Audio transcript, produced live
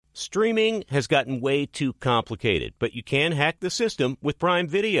Streaming has gotten way too complicated, but you can hack the system with Prime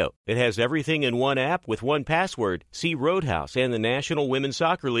Video. It has everything in one app with one password. See Roadhouse and the National Women's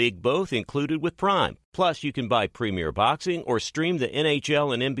Soccer League both included with Prime. Plus, you can buy Premier Boxing or stream the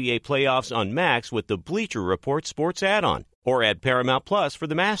NHL and NBA playoffs on Max with the Bleacher Report Sports add-on. Or add Paramount Plus for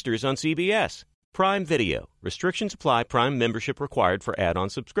the Masters on CBS. Prime Video. Restrictions apply. Prime membership required for add-on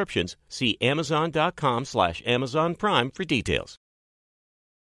subscriptions. See Amazon.com/Amazon Prime for details.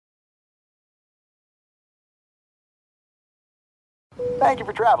 Thank you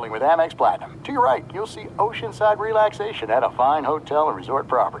for traveling with Amex Platinum. To your right, you'll see oceanside relaxation at a fine hotel and resort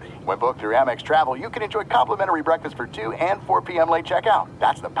property. When booked through Amex Travel, you can enjoy complimentary breakfast for 2 and 4 p.m. late checkout.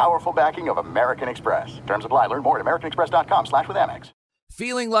 That's the powerful backing of American Express. Terms apply. Learn more at americanexpress.com/withAmex.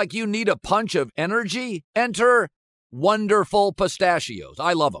 Feeling like you need a punch of energy? Enter Wonderful Pistachios.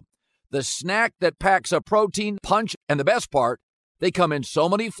 I love them. The snack that packs a protein punch, and the best part, they come in so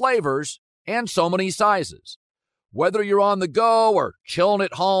many flavors and so many sizes. Whether you're on the go or chilling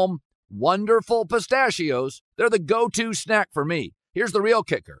at home, Wonderful Pistachios, they're the go-to snack for me. Here's the real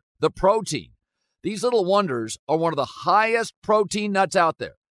kicker, the protein. These little wonders are one of the highest protein nuts out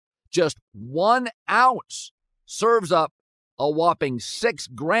there. Just 1 ounce serves up a whopping 6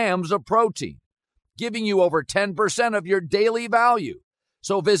 grams of protein, giving you over 10% of your daily value.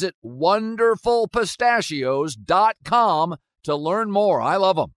 So visit wonderfulpistachios.com to learn more. I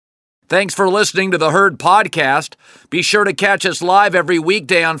love them. Thanks for listening to the Herd Podcast. Be sure to catch us live every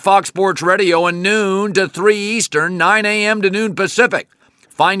weekday on Fox Sports Radio at noon to 3 Eastern, 9 a.m. to noon Pacific.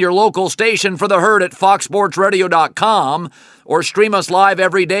 Find your local station for the Herd at foxsportsradio.com or stream us live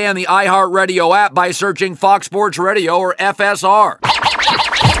every day on the iHeartRadio app by searching Fox Sports Radio or FSR. Now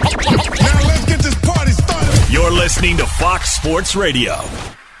let's get this party started. You're listening to Fox Sports Radio.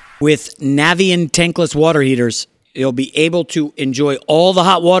 With Navien tankless water heaters, you'll be able to enjoy all the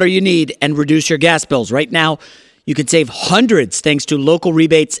hot water you need and reduce your gas bills. Right now, you can save hundreds thanks to local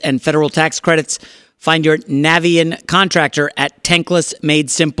rebates and federal tax credits. Find your Navien contractor at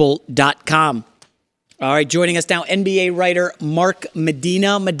tanklessmadesimple.com. All right, joining us now, NBA writer Mark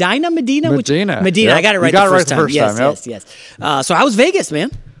Medina. Medina. Yep. I got it right the first time. Yes. So how was Vegas,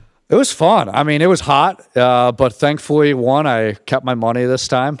 man? It was fun. I mean, it was hot, but thankfully, one, I kept my money this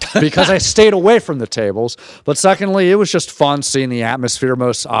time because I stayed away from the tables. But secondly, it was just fun seeing the atmosphere,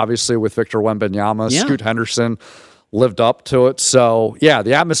 most obviously with Victor Wembanyama. Yeah. Scoot Henderson lived up to it. So, yeah,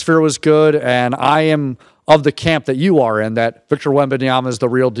 the atmosphere was good, and I am of the camp that you are in, that Victor Wembanyama is the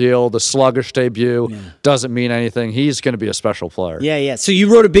real deal. The sluggish debut doesn't mean anything. He's going to be a special player. Yeah. So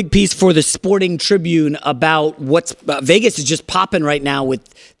you wrote a big piece for the Sporting Tribune about what's Vegas is just popping right now with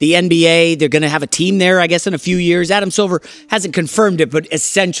the NBA. They're going to have a team there, I guess, in a few years. Adam Silver hasn't confirmed it, but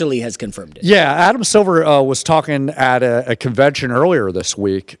essentially has confirmed it. Yeah, Adam Silver was talking at a convention earlier this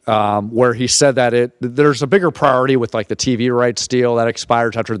week where he said that there's a bigger priority with like the TV rights deal that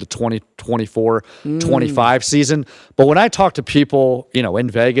expires after the 2024-25 season. But when I talked to people, in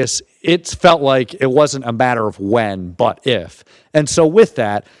Vegas, it felt like it wasn't a matter of when, but if. And so with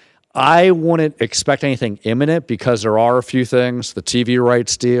that, I wouldn't expect anything imminent because there are a few things. The TV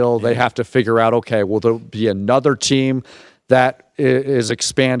rights deal, they have to figure out, okay, will there be another team that is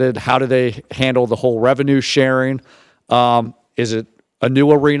expanded? How do they handle the whole revenue sharing? Is it a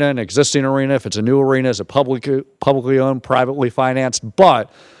new arena, an existing arena? If it's a new arena, is it publicly owned, privately financed?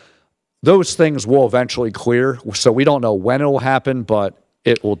 But those things will eventually clear, so we don't know when it will happen, but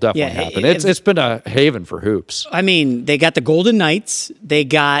it will definitely happen. It's been a haven for hoops. I mean, they got the Golden Knights. They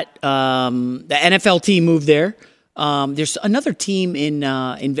got the NFL team moved there. There's another team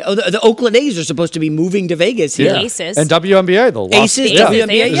the Oakland A's are supposed to be moving to Vegas. The Aces. And WNBA, the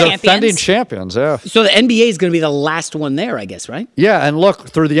WNBA defending champions, yeah. So the NBA is going to be the last one there, I guess, right? Yeah, and look,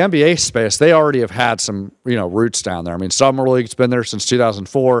 through the NBA space, they already have had some, roots down there. I mean, Summer League's been there since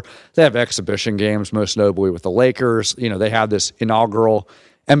 2004. They have exhibition games, most notably with the Lakers. They had this inaugural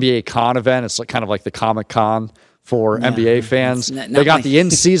NBA Con event. It's kind of like the Comic-Con for NBA fans. They got the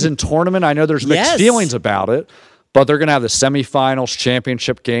in-season tournament. I know there's mixed feelings about it, but they're going to have the semifinals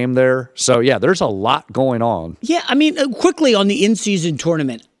championship game there. So, yeah, there's a lot going on. Yeah, I mean, quickly on the in-season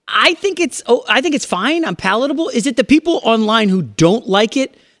tournament, I think it's fine. I'm palatable. Is it the people online who don't like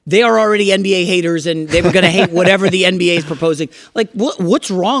it? They are already NBA haters, and they were going to hate whatever the NBA is proposing. Like,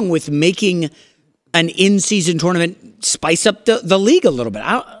 what's wrong with making an in-season tournament spice up the league a little bit?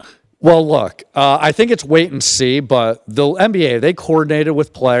 Well, look, I think it's wait and see, but the NBA, they coordinated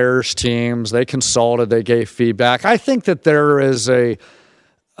with players, teams, they consulted, they gave feedback. I think that there is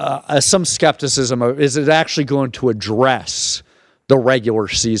some skepticism of, is it actually going to address the regular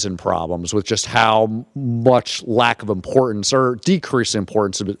season problems with just how much lack of importance or decreased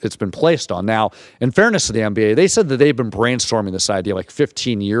importance it's been placed on. Now, in fairness to the NBA, they said that they've been brainstorming this idea like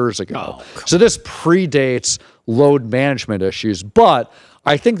 15 years ago. So this predates load management issues, but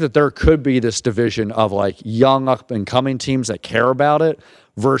I think that there could be this division of like young up and coming teams that care about it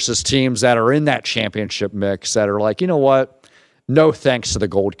versus teams that are in that championship mix that are like, you know what? No thanks to the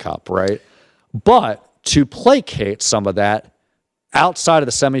Gold Cup, right? But to placate some of that, outside of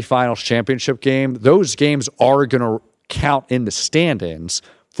the semifinals championship game, those games are going to count in the stand-ins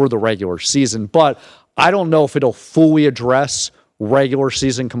for the regular season. But I don't know if it'll fully address regular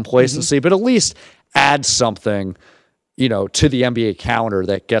season complacency, but at least add something, you know, to the NBA calendar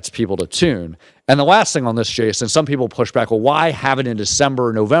that gets people to tune. And the last thing on this, Jason, some people push back, well, why have it in December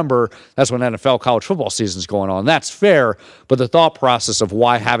or November? That's when NFL college football season is going on. That's fair, but the thought process of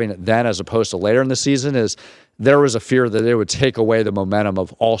why having it then as opposed to later in the season is there was a fear that it would take away the momentum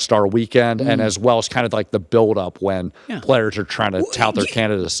of All-Star Weekend and as well as kind of like the build-up when players are trying to tout their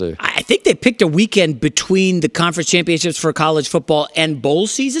candidacy. I think they picked a weekend between the conference championships for college football and bowl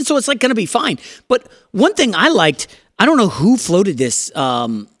season, so it's like going to be fine. But one thing I liked, I don't know who floated this,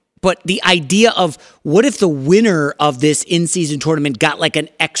 but the idea of what if the winner of this in-season tournament got like an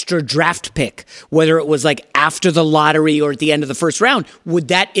extra draft pick, whether it was like after the lottery or at the end of the first round, would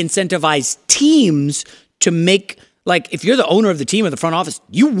that incentivize teams to make, like, if you're the owner of the team or the front office,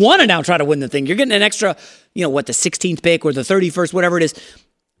 you want to now try to win the thing. You're getting an extra, you know, what, the 16th pick or the 31st, whatever it is.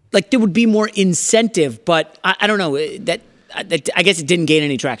 Like, there would be more incentive, but I don't know. That I guess it didn't gain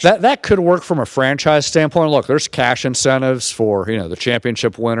any traction. That could work from a franchise standpoint. Look, there's cash incentives for, you know, the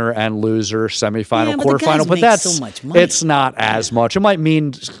championship winner and loser, semifinal, quarterfinal, but that's so much money. It's not as much. It might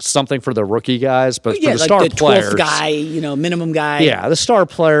mean something for the rookie guys, but for the like star the players, 12th guy, you know, minimum guy. Yeah, the star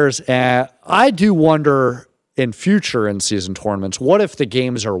players. I do wonder in future in-season tournaments, what if the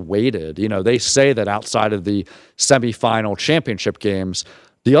games are weighted? You know, they say that outside of the semifinal championship games,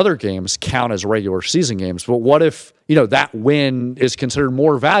 the other games count as regular season games. But what if, you know, that win is considered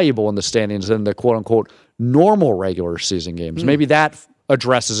more valuable in the standings than the quote-unquote normal regular season games? Maybe that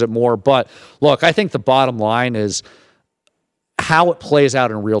addresses it more. But look, I think the bottom line is how it plays out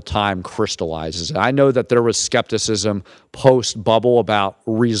in real time crystallizes it. I know that there was skepticism post-bubble about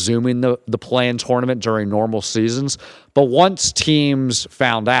resuming the play-in tournament during normal seasons, but once teams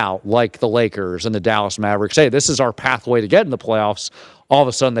found out, like the Lakers and the Dallas Mavericks, hey, this is our pathway to get in the playoffs, all of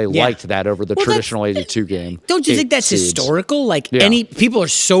a sudden they liked that over the traditional 82 game. Don't you think that's seeds. historical? Like any people are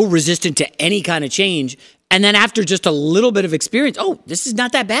so resistant to any kind of change. And then after just a little bit of experience, oh, this is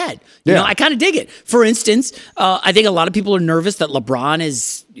not that bad. You know, I kind of dig it. For instance, I think a lot of people are nervous that LeBron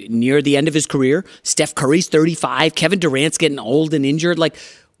is near the end of his career. Steph Curry's 35. Kevin Durant's getting old and injured. Like,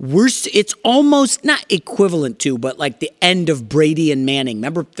 it's almost not equivalent to, but like the end of Brady and Manning.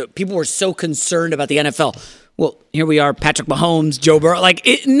 Remember, people were so concerned about the NFL. Well, here we are, Patrick Mahomes, Joe Burrow. Like,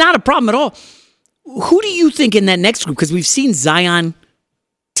 not a problem at all. Who do you think in that next group? Because we've seen Zion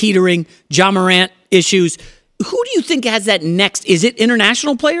teetering, Ja Morant issues. Who do you think has that next? Is it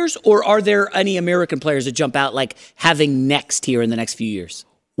international players, or are there any American players that jump out like having next here in the next few years?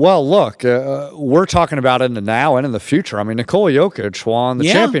 Well, look, we're talking about in the now and in the future. I mean, Nikola Jokic won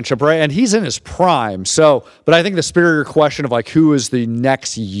the championship, right? And he's in his prime. So, but I think the spirit of your question of like who is the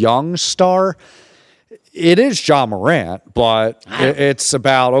next young star, it is Ja Morant, but it's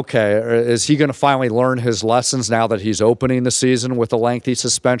about, okay, is he going to finally learn his lessons now that he's opening the season with a lengthy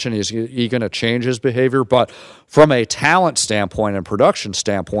suspension? Is he going to change his behavior? But from a talent standpoint and production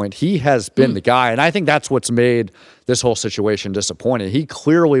standpoint, he has been the guy. And I think that's what's made this whole situation disappointing. He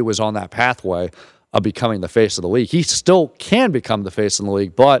clearly was on that pathway of becoming the face of the league. He still can become the face of the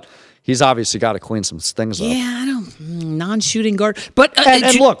league, but he's obviously got to clean some things up. Yeah, I don't non-shooting guard, but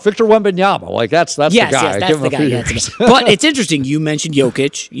and look, Victor Wembanyama, like that's the guy. Yes, that's the guy. Yes. But it's interesting. You mentioned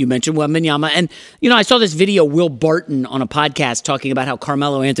Jokic, you mentioned Wembanyama, and you know I saw this video Will Barton on a podcast talking about how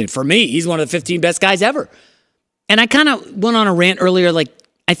Carmelo Anthony, for me, he's one of the 15 best guys ever. And I kind of went on a rant earlier, like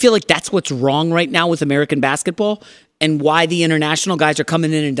I feel like that's what's wrong right now with American basketball and why the international guys are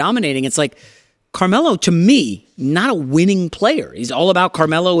coming in and dominating. It's like Carmelo, to me, not a winning player. He's all about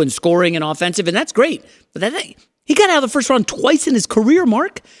Carmelo and scoring and offensive, and that's great. But he got out of the first round twice in his career,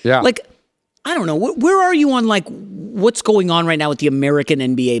 Mark. Yeah. Like, I don't know. Where are you on, like, what's going on right now with the American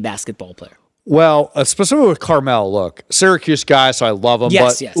NBA basketball player? Well, specifically with Carmelo, look, Syracuse guy, so I love him.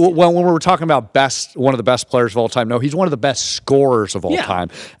 Yes, but yes. When we're talking about one of the best players of all time, no, he's one of the best scorers of all time.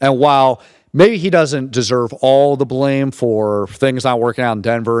 And while maybe he doesn't deserve all the blame for things not working out in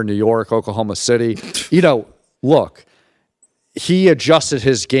Denver, New York, Oklahoma City, you know, look, he adjusted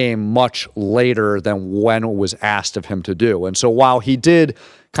his game much later than when it was asked of him to do. And so while he did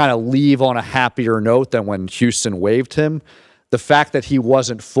kind of leave on a happier note than when Houston waived him, the fact that he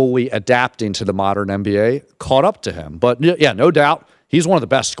wasn't fully adapting to the modern NBA caught up to him. But yeah, no doubt, he's one of the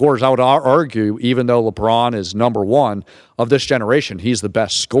best scorers. I would argue, even though LeBron is number one of this generation, he's the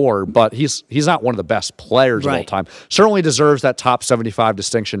best scorer, but he's not one of the best players of all time. Certainly deserves that top 75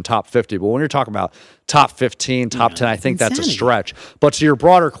 distinction, top 50. But when you're talking about top 15, top 10, I think that's a stretch. But to your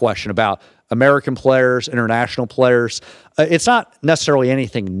broader question about American players, international players, it's not necessarily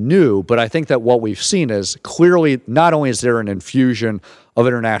anything new, but I think that what we've seen is clearly not only is there an infusion of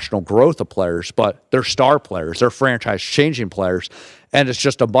international growth of players, but they're star players, they're franchise-changing players, and it's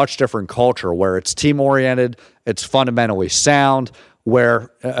just a much different culture where it's team-oriented, it's fundamentally sound,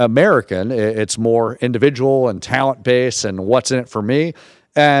 where American, it's more individual and talent-based and what's in it for me.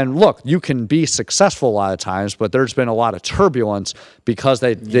 And look, you can be successful a lot of times, but there's been a lot of turbulence because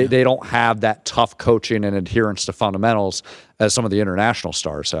they don't have that tough coaching and adherence to fundamentals as some of the international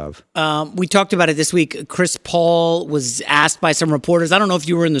stars have. We talked about it this week. Chris Paul was asked by some reporters, I don't know if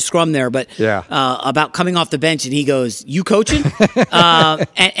you were in the scrum there, but about coming off the bench, and he goes, "You coaching?"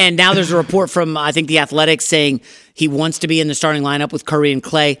 and now there's a report from, I think, The Athletic saying he wants to be in the starting lineup with Curry and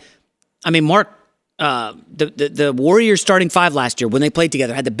Clay. I mean, Mark, the Warriors starting five last year, when they played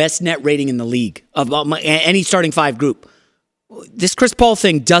together, had the best net rating in the league of any starting five group. This Chris Paul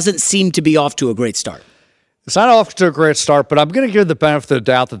thing doesn't seem to be off to a great start. It's not off to a great start, but I'm going to give the benefit of the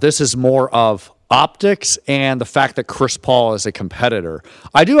doubt that this is more of optics and the fact that Chris Paul is a competitor.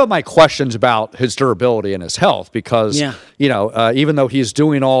 I do have my questions about his durability and his health because, even though he's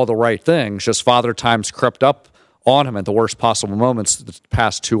doing all the right things, just father time's crept up on him at the worst possible moments the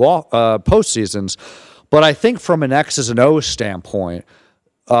past two postseasons. But I think from an X's and O's standpoint,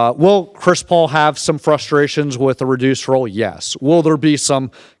 will Chris Paul have some frustrations with a reduced role? Yes. Will there be some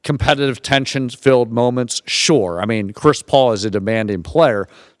competitive tension-filled moments? Sure. I mean, Chris Paul is a demanding player,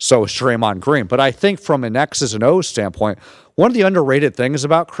 so is Draymond Green. But I think from an X's and O's standpoint, one of the underrated things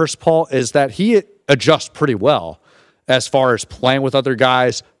about Chris Paul is that he adjusts pretty well as far as playing with other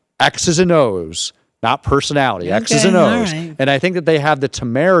guys, X's and O's, not personality, X's and O's. Right. And I think that they have the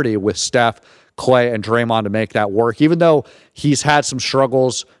temerity with Steph, Clay, and Draymond to make that work, even though he's had some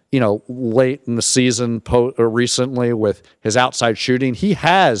struggles, late in the season recently with his outside shooting. He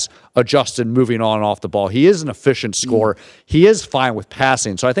has adjusted moving on and off the ball. He is an efficient scorer. He is fine with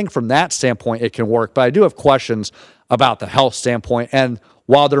passing. So I think from that standpoint, it can work. But I do have questions about the health standpoint. And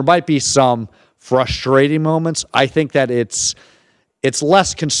while there might be some frustrating moments, I think that it's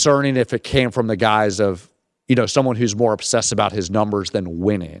less concerning if it came from the guys of, someone who's more obsessed about his numbers than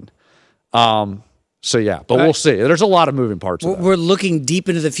winning. But we'll see. There's a lot of moving parts. We're looking deep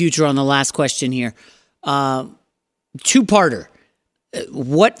into the future on the last question here. Two-parter.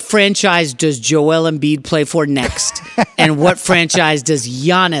 What franchise does Joel Embiid play for next? And what franchise does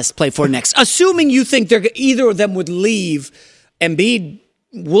Giannis play for next? Assuming you think either of them would leave, Embiid,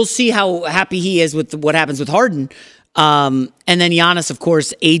 we'll see how happy he is with what happens with Harden. And then Giannis, of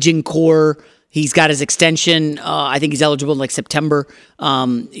course, aging core. He's got his extension. I think he's eligible in September.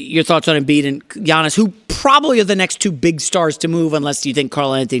 Your thoughts on Embiid and Giannis, who probably are the next two big stars to move, unless you think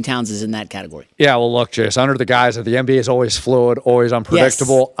Karl Anthony Towns is in that category. Yeah, well, look, Jace, under the guise that the NBA is always fluid, always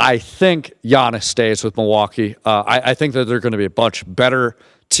unpredictable, yes. I think Giannis stays with Milwaukee. I think that they're going to be a much better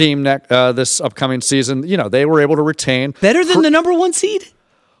team this upcoming season. They were able to retain. Better than the number one seed?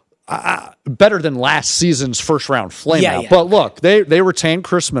 Better than last season's first-round flameout. But look, they retained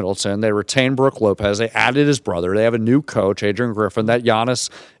Chris Middleton. They retained Brook Lopez. They added his brother. They have a new coach, Adrian Griffin, that Giannis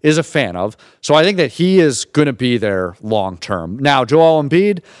is a fan of. So I think that he is going to be there long-term. Now, Joel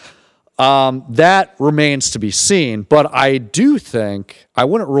Embiid, that remains to be seen. But I do think, I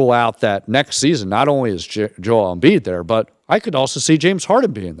wouldn't rule out that next season, not only is Joel Embiid there, but I could also see James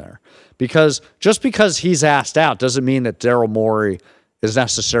Harden being there. Because just because he's asked out doesn't mean that Daryl Morey is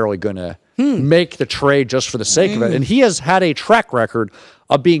necessarily going to make the trade just for the sake of it. And he has had a track record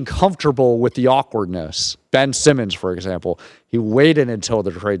of being comfortable with the awkwardness. Ben Simmons, for example, he waited until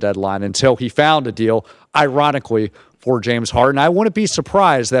the trade deadline, until he found a deal, ironically, for James Harden. I wouldn't be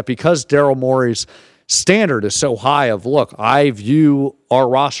surprised that because Daryl Morey's standard is so high of, look, I view our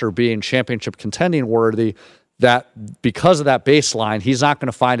roster being championship contending worthy, that because of that baseline, he's not going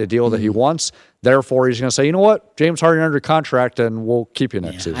to find a deal that he wants. Therefore, he's going to say, you know what, James Harden under contract, and we'll keep you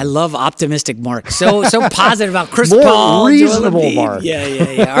next season. I love optimistic Mark. So positive about Chris More Paul. reasonable Mark.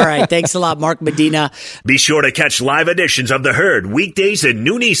 Yeah. All right. Thanks a lot, Mark Medina. Be sure to catch live editions of The Herd weekdays at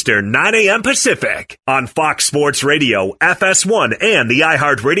noon Eastern, 9 a.m. Pacific on Fox Sports Radio, FS1, and the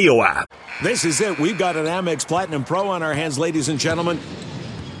iHeartRadio app. This is it. We've got an Amex Platinum Pro on our hands, ladies and gentlemen.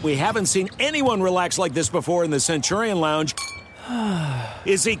 We haven't seen anyone relax like this before in the Centurion Lounge.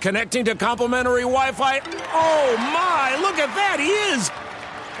 Is he connecting to complimentary Wi-Fi? Oh, my! Look at that! He is!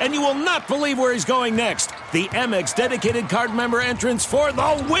 And you will not believe where he's going next. The Amex dedicated card member entrance for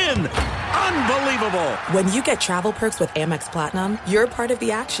the win! Unbelievable! When you get travel perks with Amex Platinum, you're part of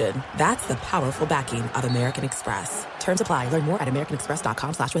the action. That's the powerful backing of American Express. Terms apply. Learn more at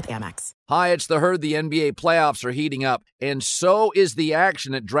americanexpress.com/withAmex. Hi, it's The Herd. The NBA playoffs are heating up, and so is the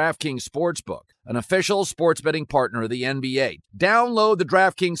action at DraftKings Sportsbook, an official sports betting partner of the NBA. Download the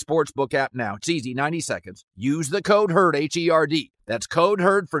DraftKings Sportsbook app now. It's easy, 90 seconds. Use the code HERD, H-E-R-D. That's code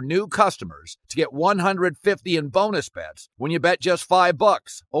HERD for new customers to get $150 in bonus bets when you bet just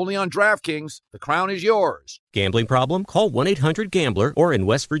 $5. Only on DraftKings. The crown is yours. Gambling problem? Call 1-800-GAMBLER or in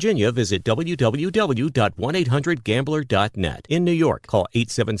West Virginia, visit www.1800gambler.net. In New York, call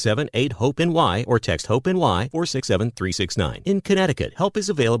 877-8-HOPE-NY or text HOPE-NY 467-369. In Connecticut, help is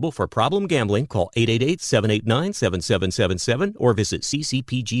available for problem gambling. Call 888-789-7777 or visit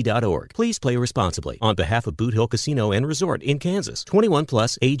ccpg.org. Please play responsibly. On behalf of Boot Hill Casino and Resort in Kansas, 21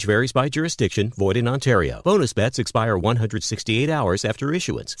 plus, age varies by jurisdiction, void in Ontario. Bonus bets expire 168 hours after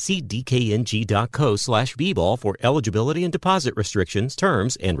issuance. See dkng.co/bball for eligibility and deposit restrictions,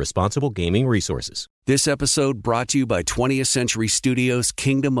 terms, and responsible gaming resources. This episode brought to you by 20th Century Studios'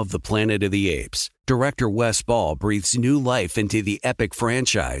 Kingdom of the Planet of the Apes. Director Wes Ball breathes new life into the epic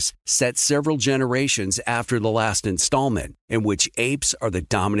franchise, set several generations after the last installment, in which apes are the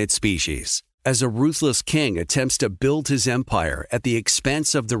dominant species. As a ruthless king attempts to build his empire at the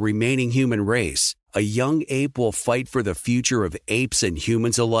expense of the remaining human race, a young ape will fight for the future of apes and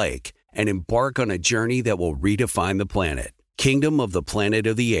humans alike and embark on a journey that will redefine the planet. Kingdom of the Planet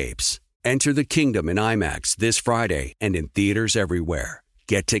of the Apes. Enter the kingdom in IMAX this Friday and in theaters everywhere.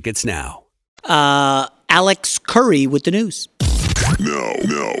 Get tickets now. Alex Curry with the news. No.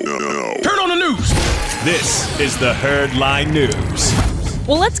 Turn on the news. This is the Herd Line News.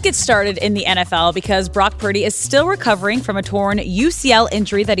 Well, let's get started in the NFL because Brock Purdy is still recovering from a torn UCL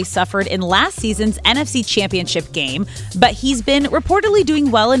injury that he suffered in last season's NFC Championship game. But he's been reportedly doing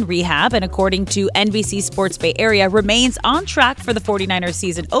well in rehab, and according to NBC Sports Bay Area, remains on track for the 49ers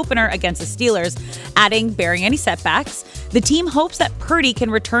season opener against the Steelers, adding, barring any setbacks, the team hopes that Purdy can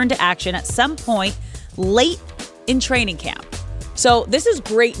return to action at some point late in training camp. So this is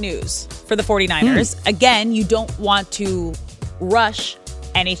great news for the 49ers. Again, you don't want to rush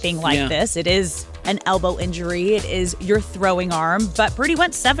anything like this. It is an elbow injury. It is your throwing arm. But Purdy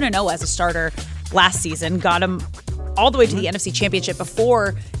went 7-0 as a starter last season, got him all the way to the NFC Championship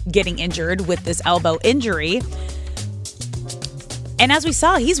before getting injured with this elbow injury. And as we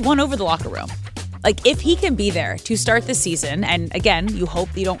saw, he's won over the locker room. Like, if he can be there to start the season, and again, you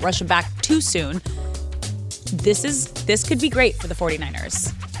hope that you don't rush him back too soon, this could be great for the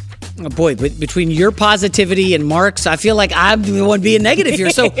 49ers. Oh boy, but between your positivity and Mark's, I feel like I'm the one being negative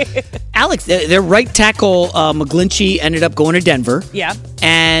here. So, Alex, their right tackle, McGlinchey, ended up going to Denver. Yeah.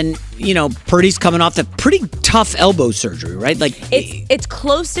 And, Purdy's coming off the pretty tough elbow surgery, right? Like it's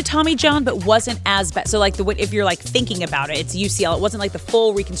close to Tommy John, but wasn't as bad. So, like, if you're, like, thinking about it, it's UCL. It wasn't like the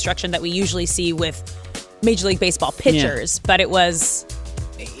full reconstruction that we usually see with Major League Baseball pitchers, but it was...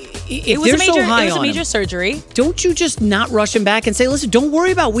 It was a major surgery. Don't you just not rush him back and say, listen, don't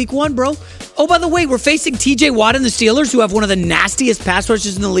worry about week one, bro. Oh, by the way, we're facing TJ Watt and the Steelers, who have one of the nastiest pass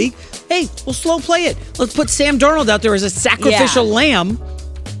rushes in the league. Hey, we'll slow play it. Let's put Sam Darnold out there as a sacrificial lamb.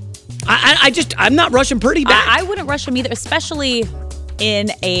 I'm not rushing Purdy back. I wouldn't rush him either, especially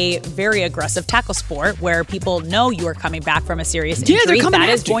in a very aggressive tackle sport where people know you are coming back from a serious injury. That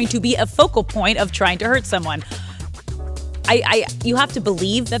is going to be a focal point of trying to hurt someone. You have to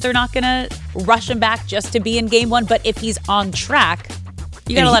believe that they're not going to rush him back just to be in game one, but if he's on track,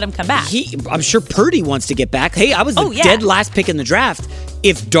 you got to let him come back. I'm sure Purdy wants to get back. Hey, I was the dead last pick in the draft.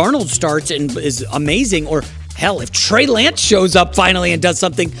 If Darnold starts and is amazing, or hell, if Trey Lance shows up finally and does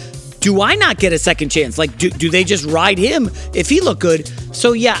something, do I not get a second chance? Like, do they just ride him if he look good?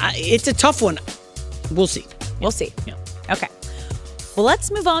 So, yeah, it's a tough one. We'll see. We'll see. Yeah. Okay. Well,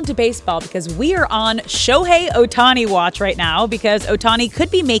 let's move on to baseball because we are on Shohei Ohtani watch right now because Ohtani could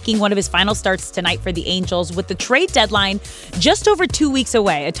be making one of his final starts tonight for the Angels with the trade deadline just over 2 weeks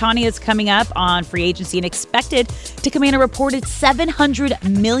away. Ohtani is coming up on free agency and expected to command a reported $700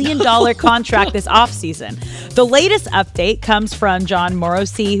 million contract this offseason. The latest update comes from John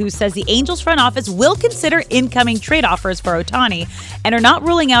Morosi, who says the Angels front office will consider incoming trade offers for Ohtani and are not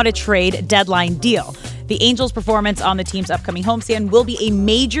ruling out a trade deadline deal. The Angels' performance on the team's upcoming homestand will be a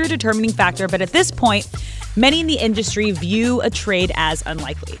major determining factor, but at this point, many in the industry view a trade as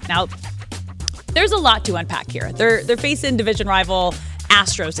unlikely. Now, there's a lot to unpack here. They're facing division rival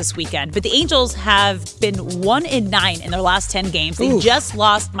Astros this weekend, but the Angels have been 1-9 in their last 10 games. They just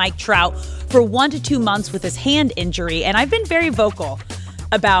lost Mike Trout for 1 to 2 months with his hand injury, and I've been very vocal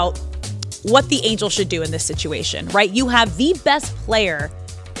about what the Angels should do in this situation, right? You have the best player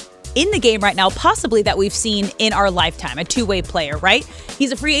in the game right now, possibly that we've seen in our lifetime, a two-way player, right?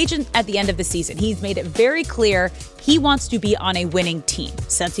 He's a free agent at the end of the season. He's made it very clear he wants to be on a winning team.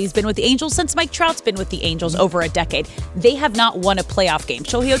 Since he's been with the Angels, since Mike Trout's been with the Angels over a decade, they have not won a playoff game.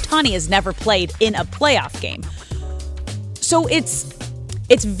 Shohei Ohtani has never played in a playoff game. So it's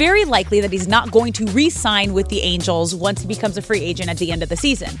very likely that he's not going to re-sign with the Angels once he becomes a free agent at the end of the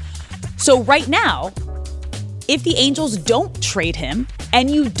season. So right now, if the Angels don't trade him and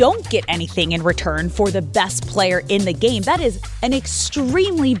you don't get anything in return for the best player in the game, that is an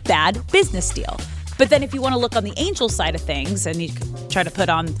extremely bad business deal. But then if you want to look on the Angels side of things and you try to put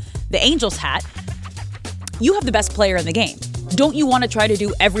on the Angels hat, you have the best player in the game. Don't you want to try to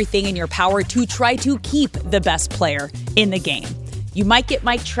do everything in your power to try to keep the best player in the game? You might get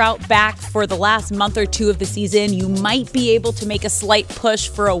Mike Trout back for the last month or two of the season. You might be able to make a slight push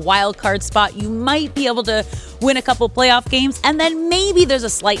for a wild card spot. You might be able to win a couple playoff games. And then maybe there's a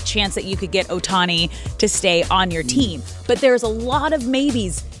slight chance that you could get Ohtani to stay on your team. But there's a lot of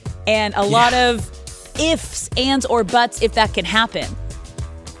maybes and a lot of ifs, ands, or buts if that can happen.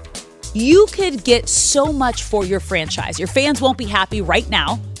 You could get so much for your franchise. Your fans won't be happy right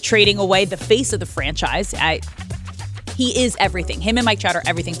now trading away the face of the franchise. He is everything. Him and Mike Trout are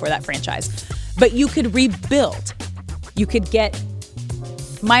everything for that franchise. But you could rebuild. You could get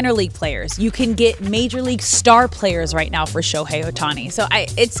minor league players. You can get major league star players right now for Shohei Ohtani. So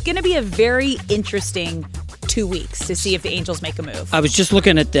it's going to be a very interesting 2 weeks to see if the Angels make a move. I was just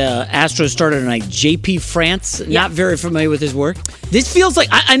looking at the Astros starter tonight. JP France, not very familiar with his work. This feels like,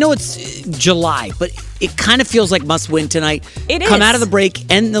 I know it's July, but it kind of feels like must win tonight. It is. Come out of the break,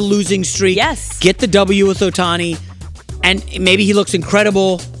 end the losing streak. Yes. Get the W with Ohtani. And maybe he looks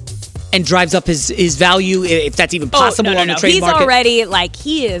incredible and drives up his value, if that's even possible on the trade market. He's already,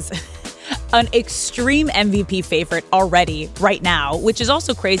 he is an extreme MVP favorite already right now, which is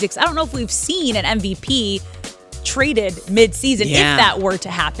also crazy because I don't know if we've seen an MVP traded mid-season, if that were to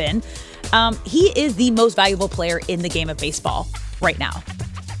happen. He is the most valuable player in the game of baseball right now.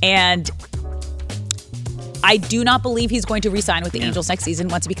 And I do not believe he's going to re-sign with the Angels next season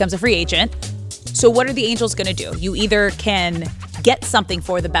once he becomes a free agent. So what are the Angels going to do? You either can get something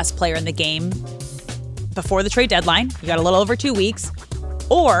for the best player in the game before the trade deadline. You got a little over 2 weeks.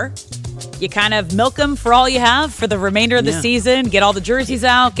 Or you kind of milk him for all you have for the remainder of the season, get all the jerseys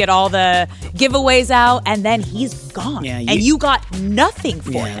out, get all the giveaways out, and then he's gone. And you got nothing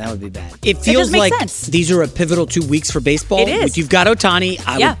for him. Yeah, that would be bad. It feels like these are a pivotal 2 weeks for baseball. It is. You've got Ohtani.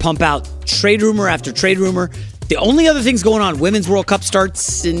 I would pump out trade rumor after trade rumor. The only other things going on, Women's World Cup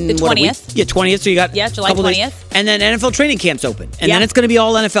starts in the 20th. 20th. So you got July 20th. Days. And then NFL training camp's open. And then it's going to be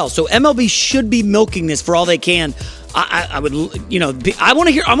all NFL. So MLB should be milking this for all they can. I would, I want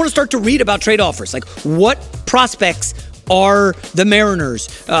to hear. I want to start to read about trade offers. Like, what prospects are the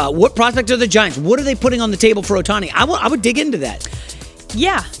Mariners? What prospects are the Giants? What are they putting on the table for Ohtani? I would dig into that.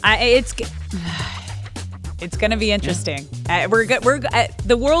 Yeah, it's going to be interesting.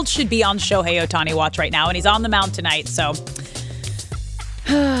 The world should be on Shohei Ohtani watch right now, and he's on the mound tonight. So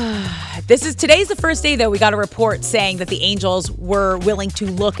today's the first day, though, we got a report saying that the Angels were willing to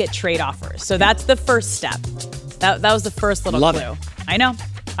look at trade offers. So that's the first step. That was the first little clue. It. I know.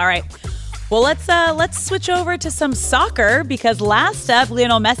 All right. Well, let's switch over to some soccer because last up,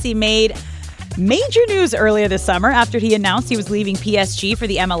 Lionel Messi made major news earlier this summer after he announced he was leaving PSG for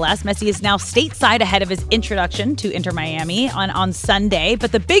the MLS. Messi is now stateside ahead of his introduction to Inter Miami on Sunday.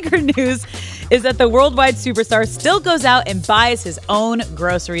 But the bigger news is that the worldwide superstar still goes out and buys his own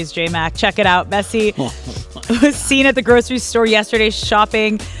groceries, J-Mac. Check it out. Messi was seen at the grocery store yesterday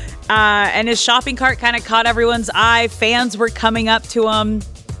shopping, and his shopping cart kind of caught everyone's eye. Fans were coming up to him.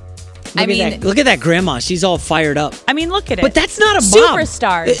 Look at that grandma. She's all fired up. I mean, look at it. But that's not a mom.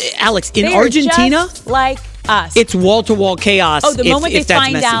 Superstars. Alex, in Argentina, It's wall-to-wall chaos. Oh, the moment they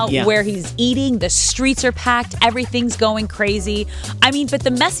find messy. out where he's eating, the streets are packed, everything's going crazy. I mean, but the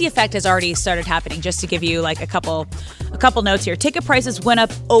Messi effect has already started happening. Just to give you like a couple notes here. Ticket prices went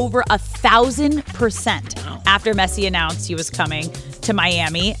up over 1,000% after Messi announced he was coming to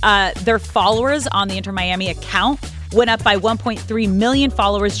Miami. Their followers on the Inter Miami account went up by 1.3 million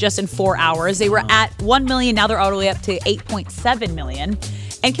followers just in 4 hours. They were at 1 million. Now they're all the way up to 8.7 million.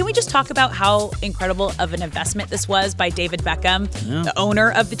 And can we just talk about how incredible of an investment this was by David Beckham, the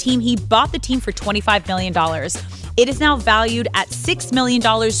owner of the team? He bought the team for $25 million. It is now valued at $6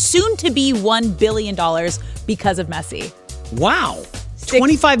 million, soon to be $1 billion because of Messi. Wow.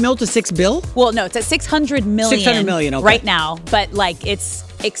 25 mil to 6 bill? Well, no, it's at 600 million. 600 million, okay. Right now. But like it's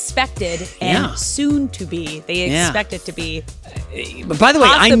expected and soon to be. They expect it to be. But by the way,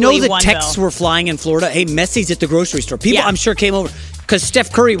 I know that texts bill. were flying in Florida. Hey, Messi's at the grocery store. People, I'm sure, came over. Because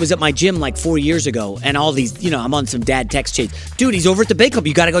Steph Curry was at my gym like 4 years ago, and all these, I'm on some dad text chains. Dude, he's over at the Bay Club.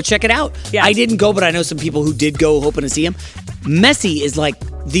 You got to go check it out. Yeah. I didn't go, but I know some people who did go hoping to see him. Messi is like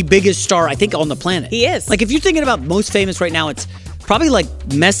the biggest star, I think, on the planet. He is. Like, if you're thinking about most famous right now, it's probably like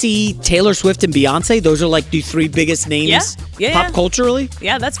Messi, Taylor Swift, and Beyonce. Those are like the three biggest names pop culturally.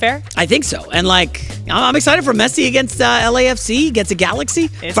 Yeah, that's fair. I think so. And like, I'm excited for Messi against LAFC, against a Galaxy.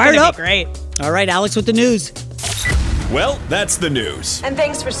 It's Fired up. Be great. All right, Alex with the news. Well, that's the news. And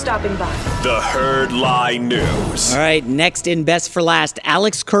thanks for stopping by. The Herd Lie News. All right, next in Best for Last,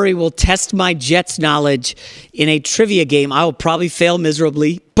 Alex Curry will test my Jets knowledge in a trivia game. I will probably fail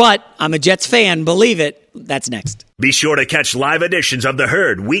miserably, but I'm a Jets fan, believe it. That's next. Be sure to catch live editions of The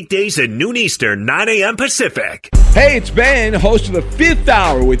Herd weekdays at noon Eastern, 9 a.m. Pacific. Hey, it's Ben, host of The Fifth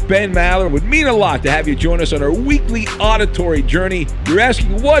Hour with Ben Maller. It would mean a lot to have you join us on our weekly auditory journey. You're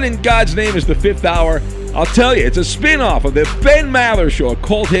asking, what in God's name is The Fifth Hour? I'll tell you, it's a spin-off of the Ben Maller Show, a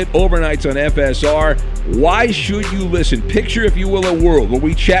cult hit overnights on FSR. Why should you listen? Picture, if you will, a world where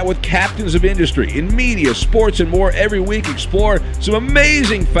we chat with captains of industry in media, sports, and more every week. Explore some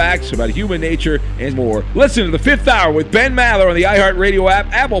amazing facts about human nature and more. Listen to The Fifth Hour with Ben Maller on the iHeartRadio app,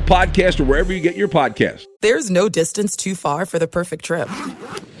 Apple Podcast, or wherever you get your podcasts. There's no distance too far for the perfect trip.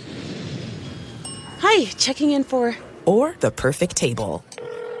 Hi, checking in for... Or the perfect table.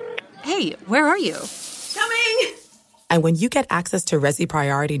 Hey, where are you? Coming! And when you get access to Resi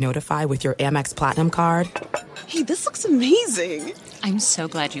Priority Notify with your Amex Platinum card... Hey, this looks amazing. I'm so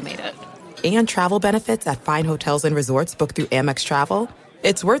glad you made it. And travel benefits at fine hotels and resorts booked through Amex Travel,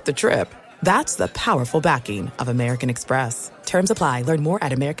 it's worth the trip. That's the powerful backing of American Express. Terms apply. Learn more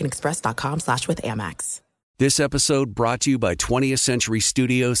at americanexpress.com/withAmex. This episode brought to you by 20th Century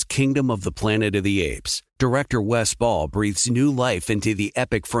Studios' Kingdom of the Planet of the Apes. Director Wes Ball breathes new life into the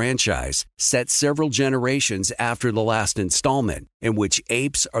epic franchise, set several generations after the last installment, in which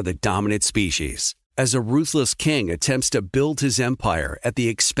apes are the dominant species. As a ruthless king attempts to build his empire at the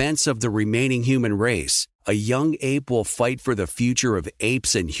expense of the remaining human race, a young ape will fight for the future of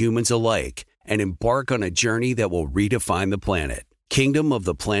apes and humans alike and embark on a journey that will redefine the planet. Kingdom of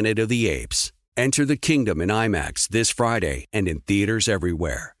the Planet of the Apes. Enter the kingdom in IMAX this Friday and in theaters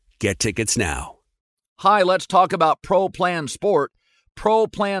everywhere. Get tickets now. Hi, let's talk about Pro Plan Sport. Pro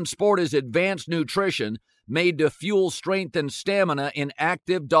Plan Sport is advanced nutrition made to fuel strength and stamina in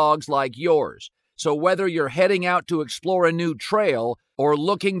active dogs like yours. So whether you're heading out to explore a new trail or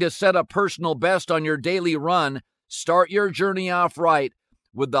looking to set a personal best on your daily run, start your journey off right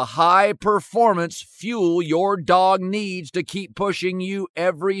with the high-performance fuel your dog needs to keep pushing you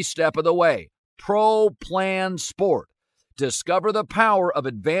every step of the way. Pro Plan Sport. Discover the power of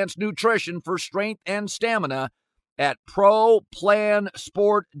advanced nutrition for strength and stamina at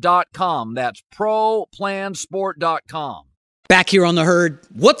ProPlansport.com. That's ProPlansport.com. Back here on The Herd,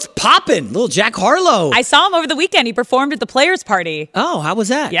 what's poppin'? Little Jack Harlow. I saw him over the weekend. He performed at the Players Party. Oh, how was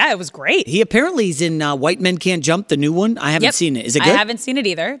that? Yeah, it was great. He apparently is in White Men Can't Jump, the new one. I haven't seen it. Is it good? I haven't seen it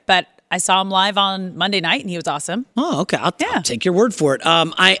either, but I saw him live on Monday night, and he was awesome. Oh, okay. I'll take your word for it.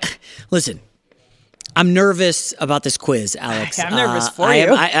 Listen. I'm nervous about this quiz, Alex. I'm nervous for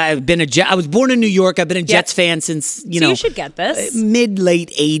you. I was born in New York. I've been a Jets fan since, you should get this.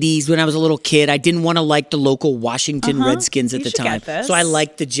 Mid-late 80s when I was a little kid. I didn't want to like the local Washington Redskins at the time. Get this. So I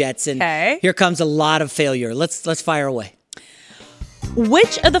liked the Jets. And here comes a lot of failure. Let's fire away.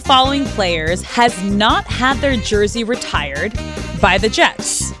 Which of the following players has not had their jersey retired by the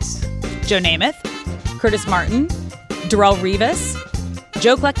Jets? Joe Namath, Curtis Martin, Darrelle Revis,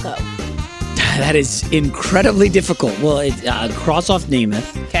 Joe Klecko. That is incredibly difficult. Well, cross off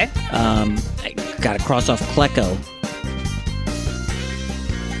Namath. Okay. I got to cross off Klecko.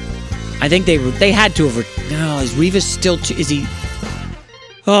 I think they had to have. No, is Revis still? Is he?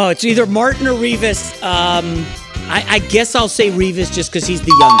 Oh, it's either Martin or Revis. I guess I'll say Revis just because he's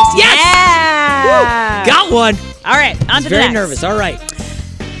the youngest. Yes! Yeah! Got one. All right, on to the next. Very nervous. All right.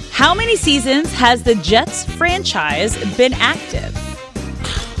 How many seasons has the Jets franchise been active?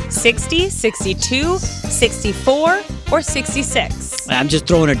 60, 62, 64, or 66? I'm just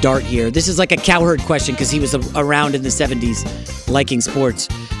throwing a dart here. This is like a Cowherd question because he was around in the 70s liking sports.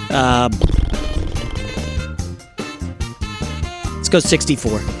 Let's go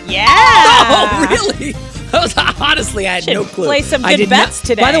 64. Yeah! Oh, really? Honestly, I had no clue. Play some good bets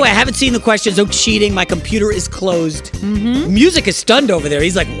today. By the way, I haven't seen the questions. No cheating. My computer is closed. Music is stunned over there.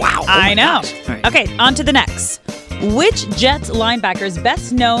 He's like, wow. I know. Right. Okay, on to the next. Which Jets linebacker is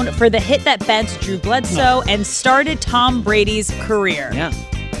best known for the hit that bent Drew Bledsoe and started Tom Brady's career? Yeah.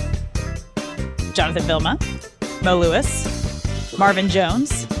 Jonathan Vilma, Mo Lewis, Marvin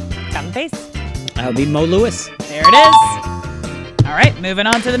Jones, Calvin Pace. That would be Mo Lewis. There it is. All right, moving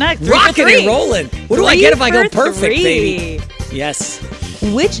on to the next. Rocking and rolling. What do I get if I go perfect, baby? Yes.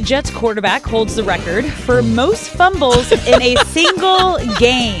 Which Jets quarterback holds the record for most fumbles in a single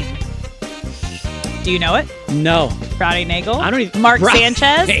game? Do you know it? No. Brownie Nagel? I don't even. Mark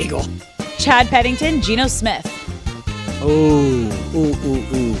Sanchez? Nagel. Chad Pennington? Geno Smith? Ooh.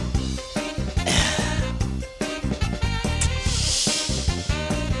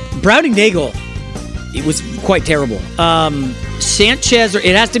 Browning Nagel, it was quite terrible. Sanchez,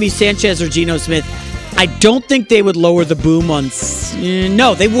 it has to be Sanchez or Geno Smith. I don't think they would lower the boom on.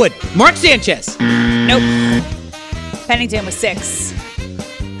 No, they would. Mark Sanchez. Nope. Pennington was 6.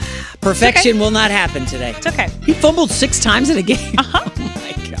 Perfection will not happen today. It's okay. He fumbled 6 times in a game. Oh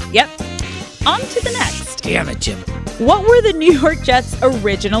my God. Yep. On to the next. Damn it, Jim. What were the New York Jets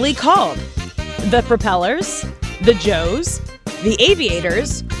originally called? The Propellers, the Joes, the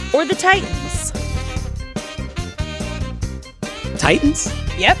Aviators, or the Titans? Titans?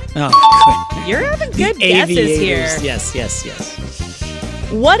 Yep. Oh, good. You're having good The guesses Aviators. here. Yes.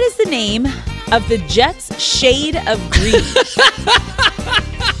 What is the name of the Jets' shade of green?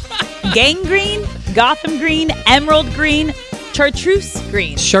 Gang green, Gotham green, emerald green, chartreuse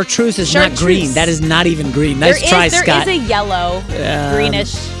green. Chartreuse is not green. That is not even green. Nice try, Scott. There is a yellow,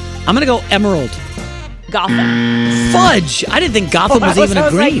 greenish. I'm going to go emerald. Gotham. Fudge. I didn't think Gotham was even a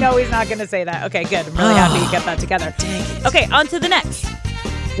green. Like, no, he's not going to say that. Okay, good. I'm really happy you kept that together. Dang it. Okay, on to the next.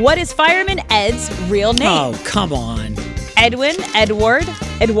 What is Fireman Ed's real name? Oh, come on. Edwin, Edward,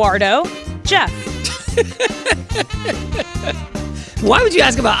 Eduardo, Jeff. Why would you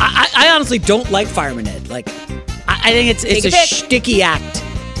ask about? I honestly don't like Fireman Ed. Like, I think it's a sticky act.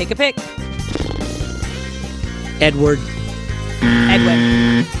 Take a pick. Edward.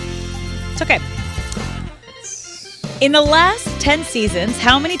 Edwin. It's okay. In the last 10 seasons,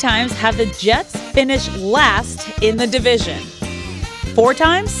 how many times have the Jets finished last in the division? 4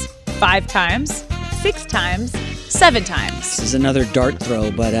 times? 5 times? 6 times? 7 times? This is another dart throw,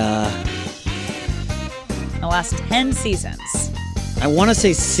 but in the last 10 seasons. I want to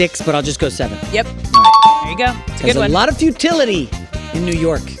say 6, but I'll just go 7. Yep. All right. There you go. It's a There's good one. a lot of futility in New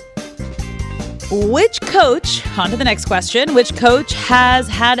York. Which coach, on to the next question, which coach has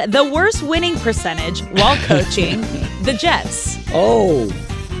had the worst winning percentage while coaching the Jets? Oh.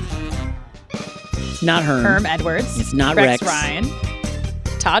 Not Herm. Herm Edwards. It's not Rex Rex. Ryan.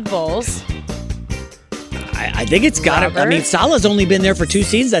 Todd Bowles. I think it's got it. I mean, Salah's only been there for 2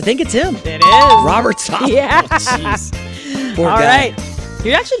 seasons. I think it's him. It is. Robert Saleh. Yeah. Oh, jeez. Poor All guy. right.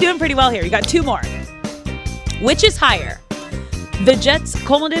 You're actually doing pretty well here. You got 2 more. Which is higher? The Jets'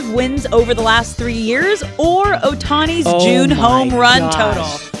 cumulative wins over the last 3 years or Ohtani's June home run total?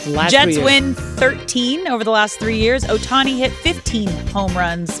 Jets win 13 over the last 3 years. Ohtani hit 15 home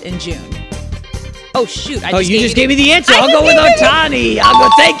runs in June. Oh, shoot. You just gave me the answer. I'll go with Ohtani. I'll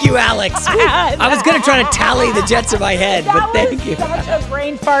go. Thank you, Alex. I was going to try to tally the Jets in my head, but thank you. Such a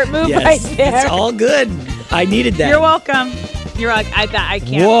brain fart move Yes, right there. it's all good. I needed that. You're welcome. You're welcome. I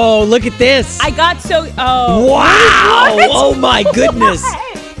can't. Whoa, look at this. I got so. Oh. Wow. What? Oh, my goodness.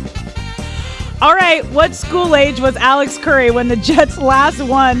 All right. What school age was Alex Curry when the Jets last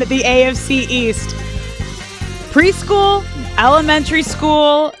won the AFC East? Preschool, elementary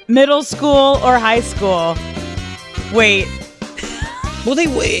school, middle school, or high school? Wait. Well,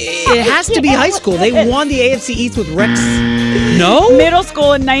 it has to be high school. They won the AFC East with Rex. No? Middle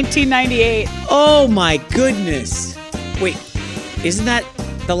school in 1998. Oh, my goodness. Wait, isn't that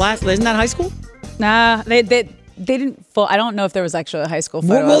high school? Nah, they didn't full. I don't know if there was actually a high school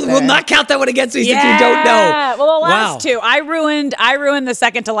photo. We'll not count that one against me since you don't know. Well, the last 2. I ruined the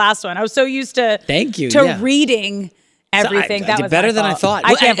second to last one. I was so used to Thank you. to reading everything. I did better than I thought.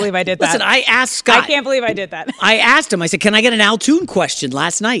 I can't believe I did that. Listen, I asked Scott. I can't believe I did that. I asked him. I said, "Can I get an Al Toon question?"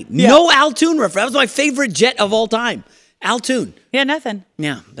 Last night. Yeah. No Al Toon reference. That was my favorite Jet of all time. Al Toon. Yeah, nothing.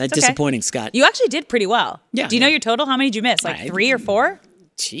 Yeah, that's disappointing, Scott. You actually did pretty well. Yeah. Do you know your total? How many did you miss? Like 3 or 4?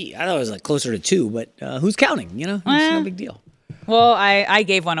 Gee, I thought it was like closer to 2, but who's counting? You know, it's no big deal. Well, I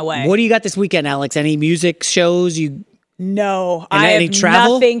gave one away. What do you got this weekend, Alex? Any music shows? No, I have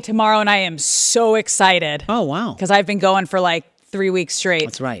nothing tomorrow, and I am so excited. Oh, wow. Because I've been going for like 3 weeks straight.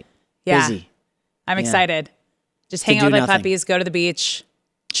 That's right. Yeah. Busy. I'm excited. Just hang out with my puppies, go to the beach,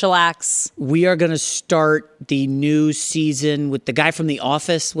 chillax. We are going to start the new season with the guy from The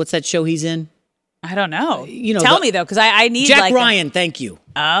Office. What's that show he's in? I don't know. Tell me, though, because I need Jack Ryan, thank you.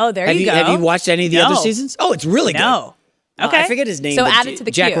 Oh, there you go. Have you watched any of the other seasons? Oh, it's really good. No. Okay. I forget his name. So add it to the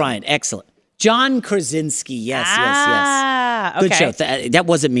Jack queue. Ryan, excellent. John Krasinski, yes. Good okay. show. That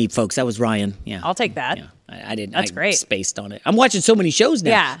wasn't me, folks. That was Ryan. Yeah, I'll take that. Yeah, I didn't. That's great. Spaced on it. I'm watching so many shows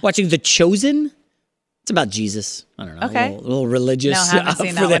now. Yeah. Watching The Chosen. It's about Jesus. I don't know. Okay. A little religious. No, haven't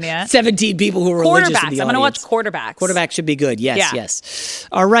seen that one yet. 17 people who are religious in the audience. I'm going to watch Quarterbacks. Quarterback should be good. Yes, Yeah. yes.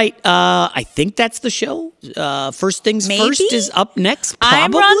 All right. I think that's the show. First things first is up next. Probably.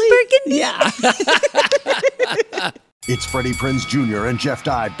 I'm Ron Burgundy. Yeah. It's Freddie Prinze Jr. and Jeff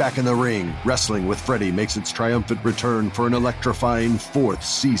Dye back in the ring. Wrestling with Freddie makes its triumphant return for an electrifying 4th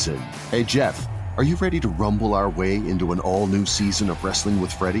season. Hey, Jeff, are you ready to rumble our way into an all-new season of Wrestling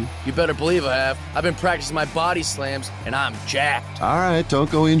with Freddie? You better believe I have. I've been practicing my body slams, and I'm jacked. All right,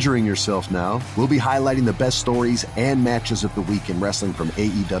 don't go injuring yourself now. We'll be highlighting the best stories and matches of the week in wrestling from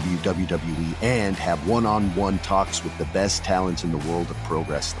AEW, WWE, and have one-on-one talks with the best talents in the world of pro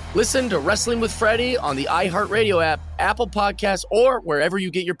wrestling. Listen to Wrestling with Freddie on the iHeartRadio app, Apple Podcasts, or wherever you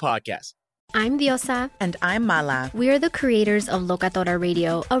get your podcasts. I'm Diosa. And I'm Mala. We are the creators of Locatora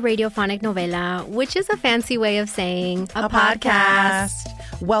Radio, a radiophonic novela, which is a fancy way of saying a podcast.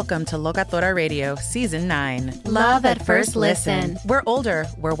 Welcome to Locatora Radio, Season 9. Love at first listen. We're older,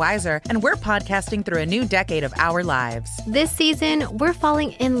 we're wiser, and we're podcasting through a new decade of our lives. This season, we're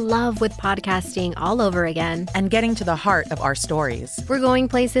falling in love with podcasting all over again. And getting to the heart of our stories. We're going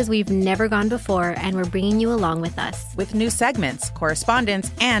places we've never gone before, and we're bringing you along with us. With new segments,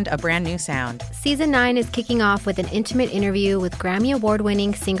 correspondence, and a brand new sound. Season 9 is kicking off with an intimate interview with Grammy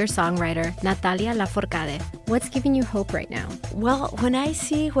Award-winning singer-songwriter Natalia Lafourcade. What's giving you hope right now? Well, when I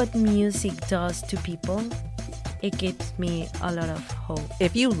see what music does to people, it gives me a lot of hope.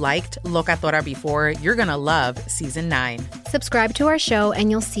 If you liked Locatora before, you're going to love Season 9. Subscribe to our show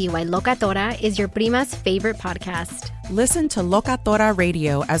and you'll see why Locatora is your prima's favorite podcast. Listen to Locatora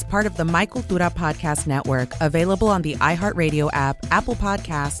Radio as part of the My Cultura Podcast Network, available on the iHeartRadio app, Apple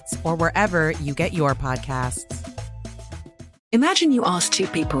Podcasts, or wherever you get your podcasts. Imagine you ask 2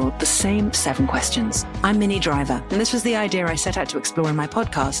 people the same 7 questions. I'm Minnie Driver, and this was the idea I set out to explore in my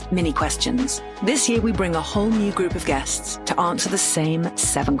podcast, Mini Questions. This year, we bring a whole new group of guests to answer the same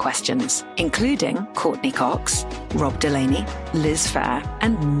 7 questions, including Courtney Cox, Rob Delaney, Liz Phair,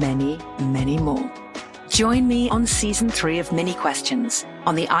 and many, many more. Join me on Season 3 of Mini Questions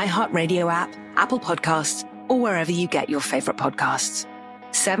on the iHeartRadio app, Apple Podcasts, or wherever you get your favorite podcasts.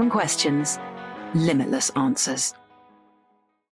 7 questions, limitless answers.